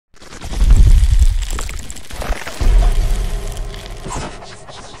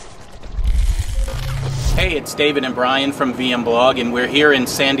Hey, it's David and Brian from VMblog, and we're here in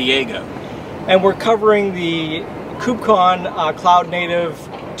San Diego. And we're covering the KubeCon Cloud Native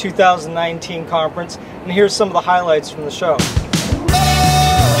 2019 conference, and here's some of the highlights from the show.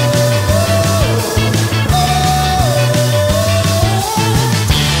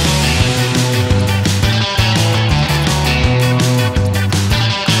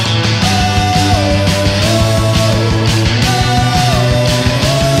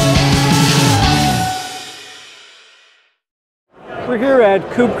 We're here at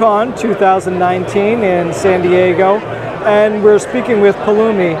KubeCon 2019 in San Diego, and we're speaking with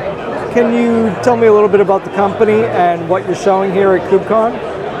Pulumi. Can you tell me a little bit about the company and what you're showing here at KubeCon?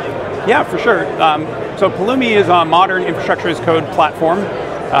 Yeah, for sure. So Pulumi is a modern infrastructure as code platform.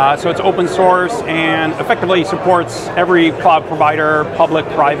 So it's open source and effectively supports every cloud provider, public,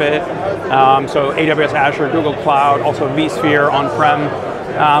 private. So AWS, Azure, Google Cloud, also vSphere on-prem.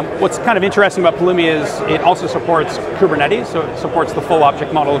 What's kind of interesting about Pulumi is it also supports Kubernetes, so it supports the full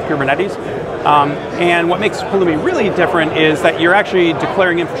object model of Kubernetes. And what makes Pulumi really different is that you're actually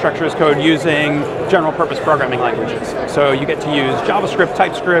declaring infrastructure as code using general purpose programming languages. So you get to use JavaScript,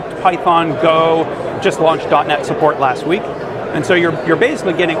 TypeScript, Python, Go, just launched .NET support last week. And so you're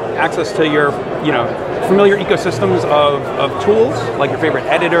basically getting access to your familiar ecosystems of tools, like your favorite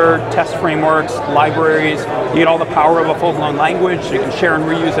editor, test frameworks, libraries. You get all the power of a full-blown language, so you can share and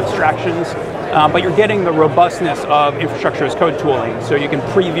reuse abstractions. But you're getting the robustness of infrastructure as code tooling. So you can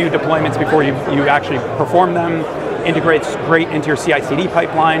preview deployments before you actually perform them, integrates great into your CI/CD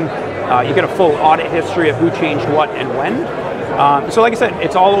pipeline. You get a full audit history of who changed what and when. So like I said,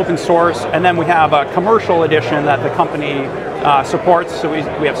 it's all open source, and then we have a commercial edition that the company supports. So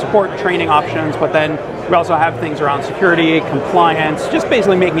we have support training options, but then we also have things around security, compliance, just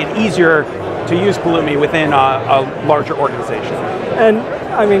basically making it easier to use Pulumi within a larger organization. And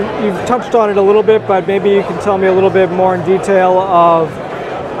I mean, you've touched on it a little bit, but maybe you can tell me a little bit more in detail of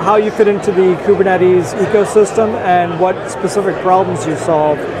how you fit into the Kubernetes ecosystem and what specific problems you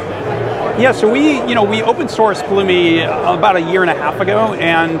solve. Yeah, so we open sourced Pulumi about a year and a half ago,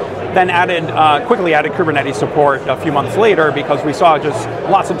 and then quickly added Kubernetes support a few months later because we saw just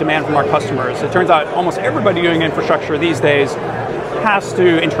lots of demand from our customers. It turns out almost everybody doing infrastructure these days has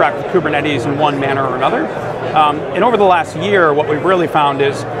to interact with Kubernetes in one manner or another. And over the last year, what we've really found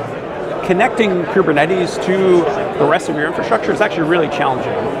is connecting Kubernetes to the rest of your infrastructure is actually really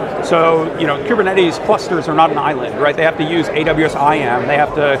challenging. So, Kubernetes clusters are not an island, right? They have to use AWS IAM, they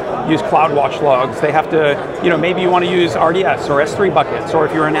have to use CloudWatch logs, they have to, maybe you want to use RDS or S3 buckets, or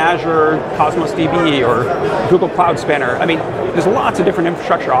if you're in Azure, Cosmos DB or Google Cloud Spanner. I mean, there's lots of different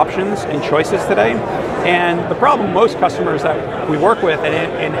infrastructure options and choices today. And the problem most customers that we work with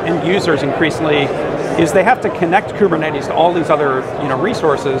and end users increasingly is they have to connect Kubernetes to all these other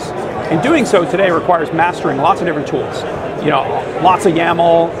resources. And doing so today requires mastering lots of different tools. Lots of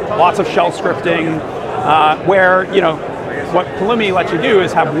YAML, lots of shell scripting, where what Pulumi lets you do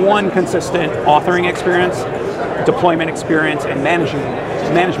is have one consistent authoring experience, deployment experience, and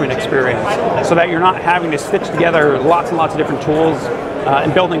management experience, so that you're not having to stitch together lots and lots of different tools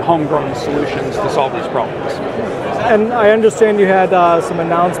and building homegrown solutions to solve these problems. And I understand you had some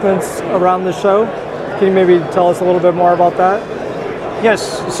announcements around the show. Can you maybe tell us a little bit more about that?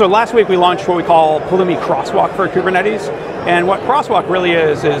 Yes, so last week we launched what we call Pulumi Crosswalk for Kubernetes. And what Crosswalk really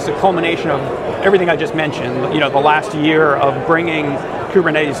is a culmination of everything I just mentioned, the last year of bringing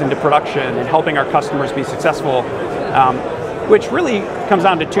Kubernetes into production and helping our customers be successful, which really comes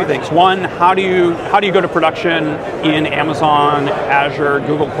down to two things. One, how do you go to production in Amazon, Azure,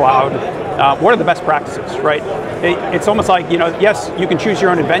 Google Cloud? What are the best practices, right? It's almost like, yes, you can choose your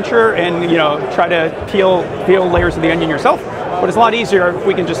own adventure and, try to peel layers of the onion yourself. But it's a lot easier if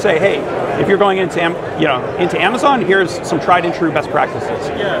we can just say, hey, if you're going into Amazon, here's some tried and true best practices.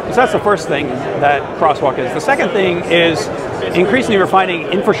 So that's the first thing that Crosswalk is. The second thing is increasingly we're finding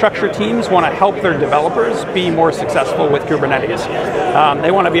infrastructure teams want to help their developers be more successful with Kubernetes.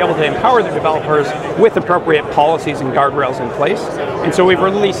 They want to be able to empower their developers with appropriate policies and guardrails in place. And so we've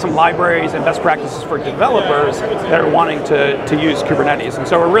released some libraries and best practices for developers that are wanting to use Kubernetes. And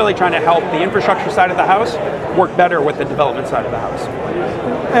so we're really trying to help the infrastructure side of the house work better with the development side of the house.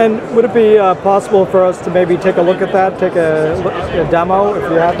 And would it be possible for us to maybe take a look at that, take a demo if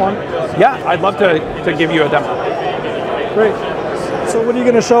you have one? Yeah, I'd love to give you a demo. Great. So what are you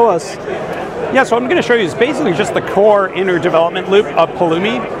going to show us? Yeah, so what I'm going to show you is basically just the core inner development loop of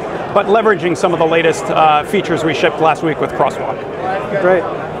Pulumi, but leveraging some of the latest features we shipped last week with Crosswalk. Great.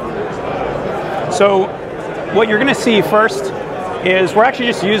 So what you're going to see first is we're actually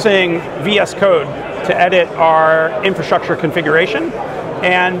just using VS Code to edit our infrastructure configuration.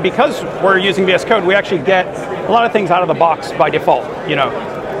 And because we're using VS Code, we actually get a lot of things out of the box by default. You know,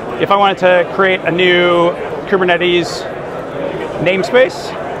 if I wanted to create a new Kubernetes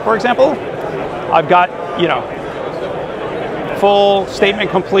namespace, for example, I've got, you know, full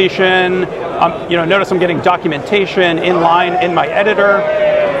statement completion. You know, notice I'm getting documentation inline in my editor.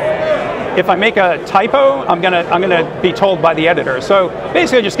 If I make a typo, I'm gonna be told by the editor. So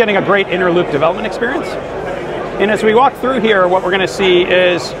basically, just getting a great inner loop development experience. And as we walk through here, what we're going to see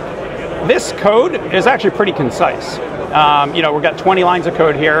is this code is actually pretty concise. You know, we've got 20 lines of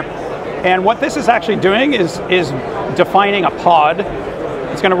code here. And what this is actually doing is defining a pod.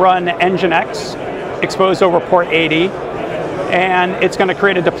 It's going to run Nginx, exposed over port 80. And it's going to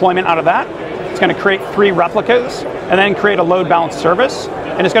create a deployment out of that. It's going to create 3 replicas, and then create a load balance service.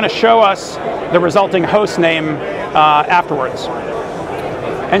 And it's going to show us the resulting host name afterwards.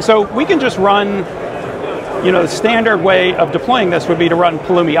 And so we can just run, you know, the standard way of deploying this would be to run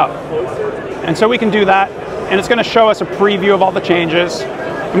Pulumi up. And so we can do that, and it's going to show us a preview of all the changes.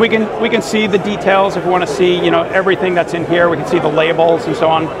 And we can see the details if we want to see, you know, everything that's in here. We can see the labels and so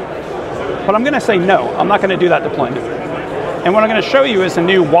on. But I'm going to say no, I'm not going to do that deployment. And what I'm going to show you is a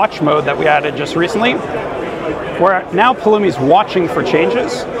new watch mode that we added just recently, where now Pulumi's watching for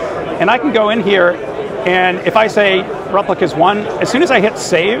changes. And I can go in here, and if I say replicas 1, as soon as I hit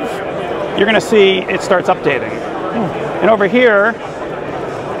save, you're going to see it starts updating. And over here,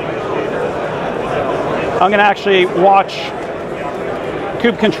 I'm going to actually watch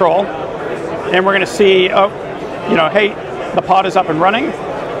kube control, and we're going to see, oh, you know, hey, the pod is up and running.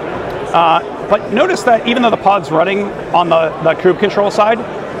 But notice that even though the pod's running on the kube control side,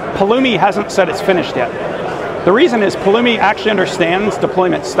 Pulumi hasn't said it's finished yet. The reason is Pulumi actually understands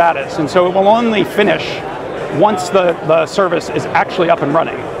deployment status, and so it will only finish once the service is actually up and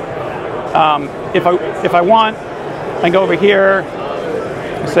running. If I want, I can go over here,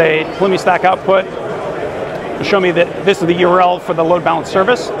 say Pulumi stack output, show me that this is the URL for the load balance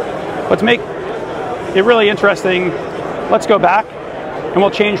service. But to make it really interesting, let's go back, and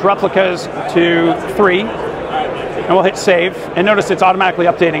we'll change replicas to 3, and we'll hit save, and notice it's automatically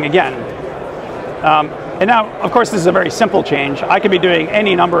updating again. And now, of course, this is a very simple change. I could be doing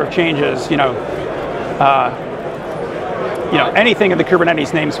any number of changes, you know, anything in the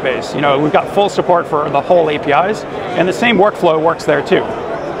Kubernetes namespace. You know, we've got full support for the whole APIs, and the same workflow works there too.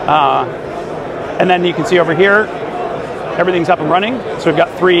 And then you can see over here, everything's up and running. So we've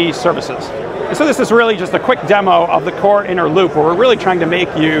got 3 services. And so this is really just a quick demo of the core inner loop, where we're really trying to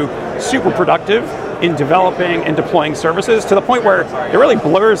make you super productive in developing and deploying services, to the point where it really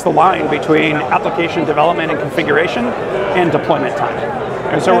blurs the line between application development and configuration and deployment time.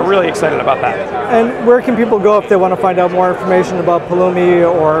 And so we're really excited about that. And where can people go if they want to find out more information about Pulumi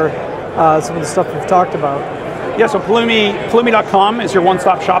or some of the stuff we've talked about? Yeah, so Pulumi.com is your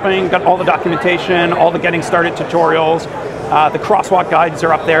one-stop shopping. Got all the documentation, all the getting started tutorials. The crosswalk guides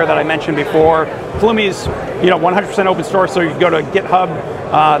are up there that I mentioned before. Pulumi is, you know, 100% open source, so you can go to GitHub,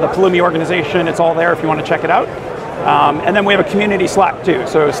 the Pulumi organization, it's all there if you want to check it out. And then we have a community Slack too,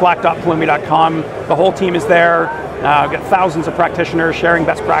 so slack.pulumi.com. The whole team is there. We've got thousands of practitioners sharing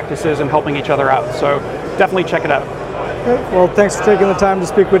best practices and helping each other out, so definitely check it out. Great. Well, thanks for taking the time to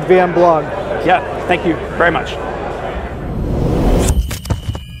speak with VMblog. Yeah, thank you very much.